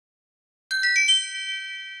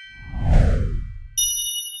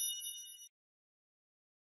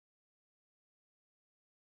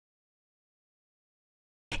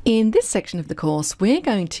In this section of the course, we're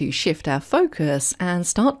going to shift our focus and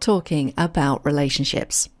start talking about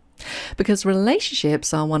relationships. Because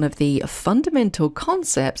relationships are one of the fundamental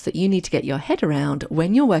concepts that you need to get your head around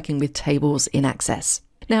when you're working with tables in Access.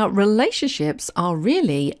 Now, relationships are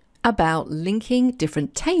really about linking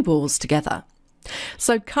different tables together.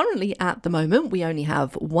 So currently at the moment, we only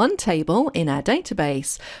have one table in our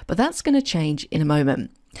database, but that's going to change in a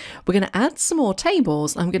moment. We're going to add some more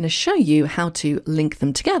tables. I'm going to show you how to link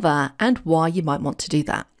them together and why you might want to do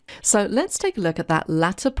that. So let's take a look at that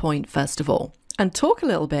latter point first of all, and talk a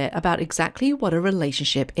little bit about exactly what a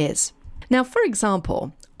relationship is. Now, for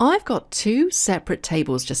example, I've got two separate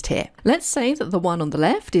tables just here. Let's say that the one on the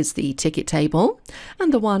left is the ticket table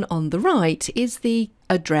and the one on the right is the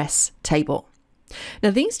address table.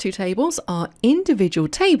 Now, these two tables are individual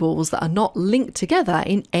tables that are not linked together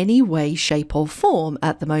in any way, shape or form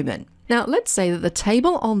at the moment. Now, let's say that the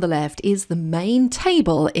table on the left is the main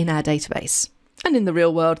table in our database. And in the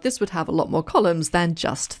real world, this would have a lot more columns than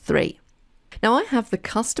just 3. Now, I have the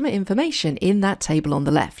customer information in that table on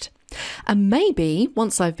the left. And maybe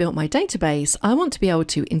once I've built my database, I want to be able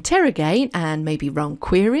to interrogate and maybe run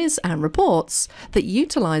queries and reports that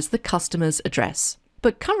utilize the customer's address.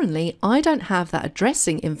 But currently, I don't have that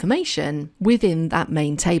addressing information within that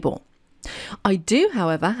main table. I do,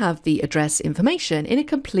 however, have the address information in a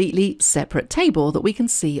completely separate table that we can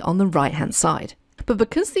see on the right-hand side. But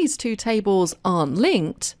because these two tables aren't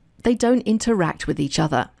linked, they don't interact with each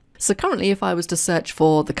other. So currently, if I was to search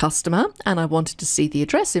for the customer and I wanted to see the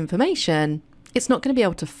address information, it's not going to be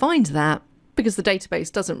able to find that because the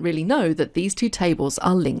database doesn't really know that these two tables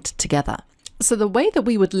are linked together. So the way that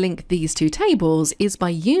we would link these two tables is by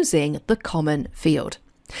using the common field.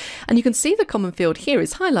 And you can see the common field here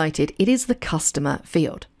is highlighted. It is the customer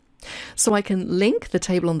field. So I can link the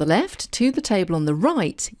table on the left to the table on the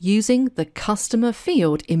right using the customer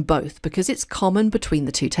field in both because it's common between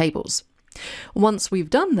the two tables. Once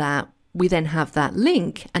we've done that, we then have that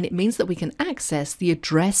link and it means that we can access the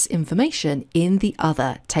address information in the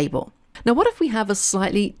other table. Now, what if we have a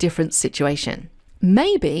slightly different situation?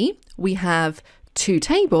 Maybe we have two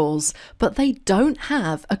tables, but they don't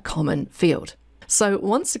have a common field. So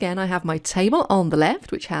once again, I have my table on the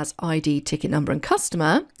left, which has ID, ticket number, and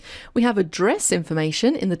customer. We have address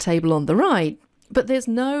information in the table on the right, but there's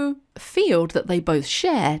no field that they both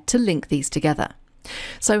share to link these together.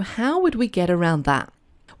 So how would we get around that?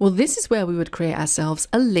 Well, this is where we would create ourselves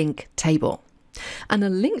a link table. And a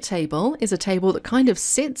link table is a table that kind of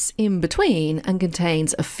sits in between and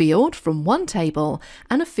contains a field from one table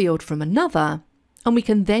and a field from another. And we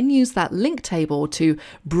can then use that link table to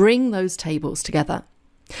bring those tables together.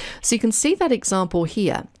 So you can see that example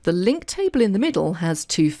here. The link table in the middle has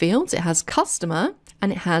two fields. It has customer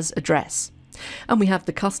and it has address. And we have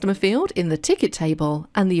the customer field in the ticket table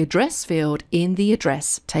and the address field in the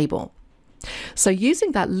address table. So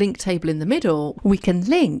using that link table in the middle, we can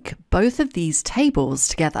link both of these tables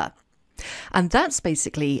together. And that's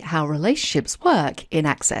basically how relationships work in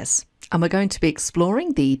Access. And we're going to be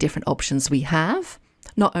exploring the different options we have,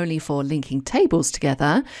 not only for linking tables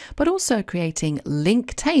together, but also creating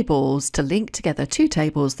link tables to link together two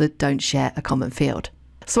tables that don't share a common field.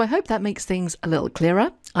 So I hope that makes things a little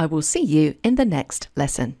clearer. I will see you in the next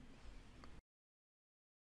lesson.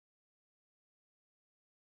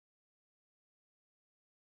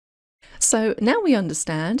 So now we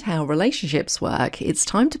understand how relationships work, it's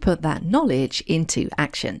time to put that knowledge into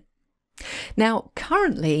action. Now,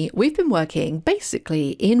 currently, we've been working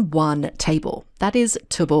basically in one table, that is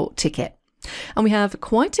Tubble Ticket. And we have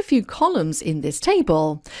quite a few columns in this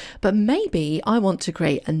table, but maybe I want to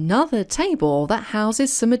create another table that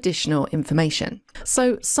houses some additional information.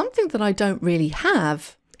 So something that I don't really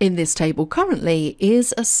have in this table currently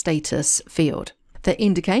is a status field that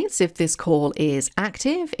indicates if this call is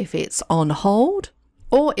active, if it's on hold,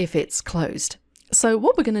 or if it's closed. So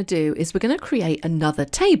what we're going to do is we're going to create another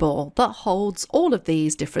table that holds all of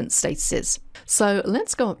these different statuses. So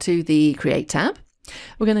let's go up to the Create tab.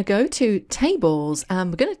 We're going to go to Tables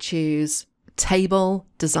and we're going to choose Table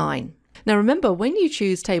Design. Now remember, when you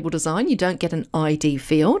choose Table Design, you don't get an ID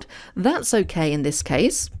field. That's okay in this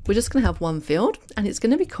case. We're just going to have one field and it's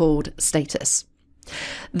going to be called Status.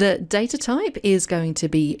 The data type is going to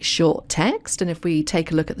be short text, and if we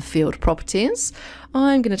take a look at the field properties,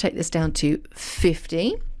 I'm going to take this down to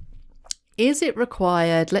 50. Is it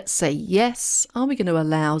required? Let's say yes. Are we going to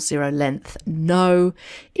allow zero length? No.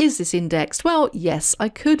 Is this indexed? Well, yes, I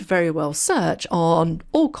could very well search on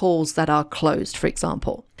all calls that are closed, for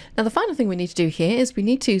example. Now, the final thing we need to do here is we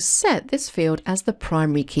need to set this field as the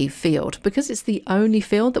primary key field. Because it's the only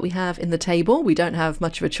field that we have in the table, we don't have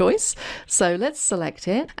much of a choice. So let's select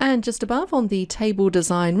it. And just above on the table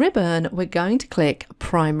design ribbon, we're going to click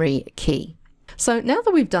primary key. So now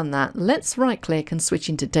that we've done that, let's right click and switch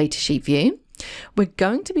into Datasheet View. We're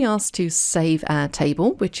going to be asked to save our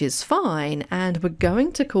table, which is fine, and we're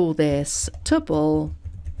going to call this Tuple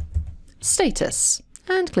Status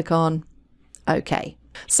and click on OK.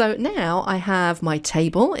 So now I have my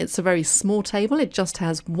table. It's a very small table. It just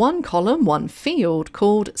has one column, one field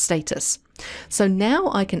called status. So now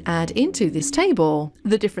I can add into this table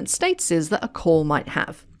the different statuses that a call might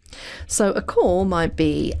have. So a call might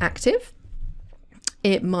be active.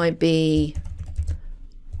 It might be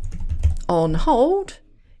on hold,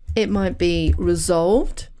 it might be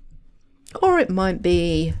resolved, or it might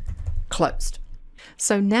be closed.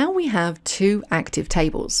 So now we have two active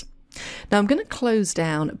tables. Now I'm going to close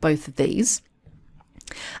down both of these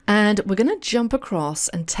and we're going to jump across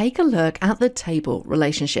and take a look at the table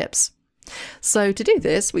relationships. So to do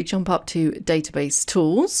this, we jump up to Database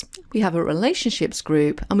Tools, we have a Relationships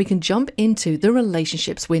group, and we can jump into the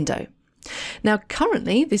Relationships window. Now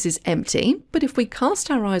currently this is empty, but if we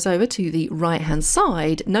cast our eyes over to the right hand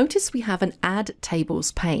side, notice we have an Add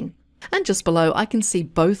Tables pane. And just below I can see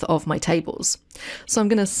both of my tables. So I'm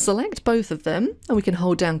going to select both of them, and we can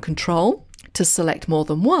hold down Control to select more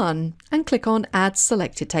than one and click on Add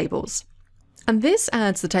Selected Tables. And this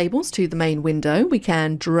adds the tables to the main window. We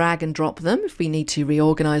can drag and drop them if we need to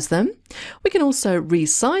reorganize them. We can also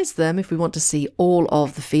resize them if we want to see all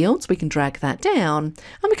of the fields. We can drag that down,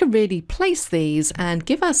 and we can really place these and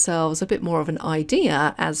give ourselves a bit more of an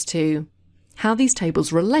idea as to how these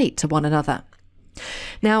tables relate to one another.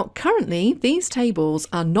 Now, currently, these tables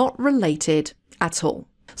are not related at all.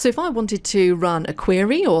 So if I wanted to run a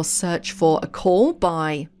query or search for a call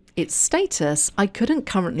by its status, I couldn't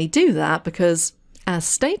currently do that because our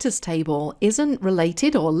status table isn't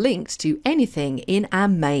related or linked to anything in our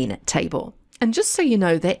main table. And just so you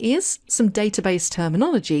know, there is some database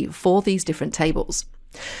terminology for these different tables.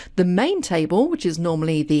 The main table, which is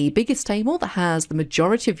normally the biggest table that has the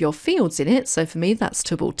majority of your fields in it, so for me that's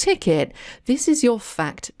Tuple Ticket, this is your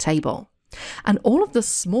fact table. And all of the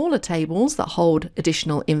smaller tables that hold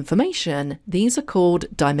additional information, these are called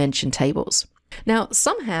dimension tables. Now,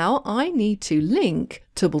 somehow I need to link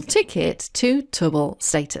Tuple Ticket to Tuple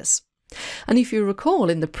Status. And if you recall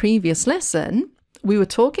in the previous lesson, we were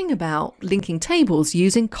talking about linking tables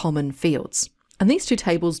using common fields. And these two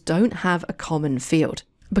tables don't have a common field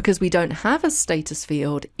because we don't have a status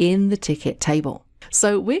field in the ticket table.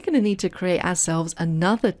 So we're going to need to create ourselves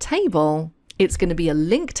another table. It's going to be a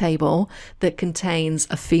link table that contains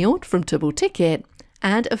a field from Tuple Ticket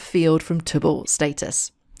and a field from Tuple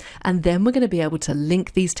Status. And then we're going to be able to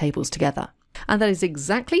link these tables together. And that is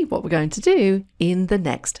exactly what we're going to do in the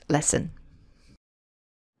next lesson.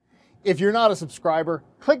 If you're not a subscriber,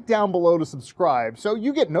 click down below to subscribe so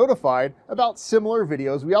you get notified about similar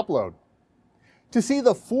videos we upload. To see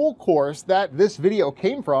the full course that this video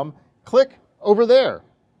came from, click over there.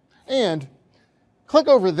 And click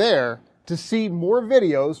over there to see more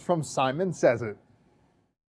videos from Simon Says It.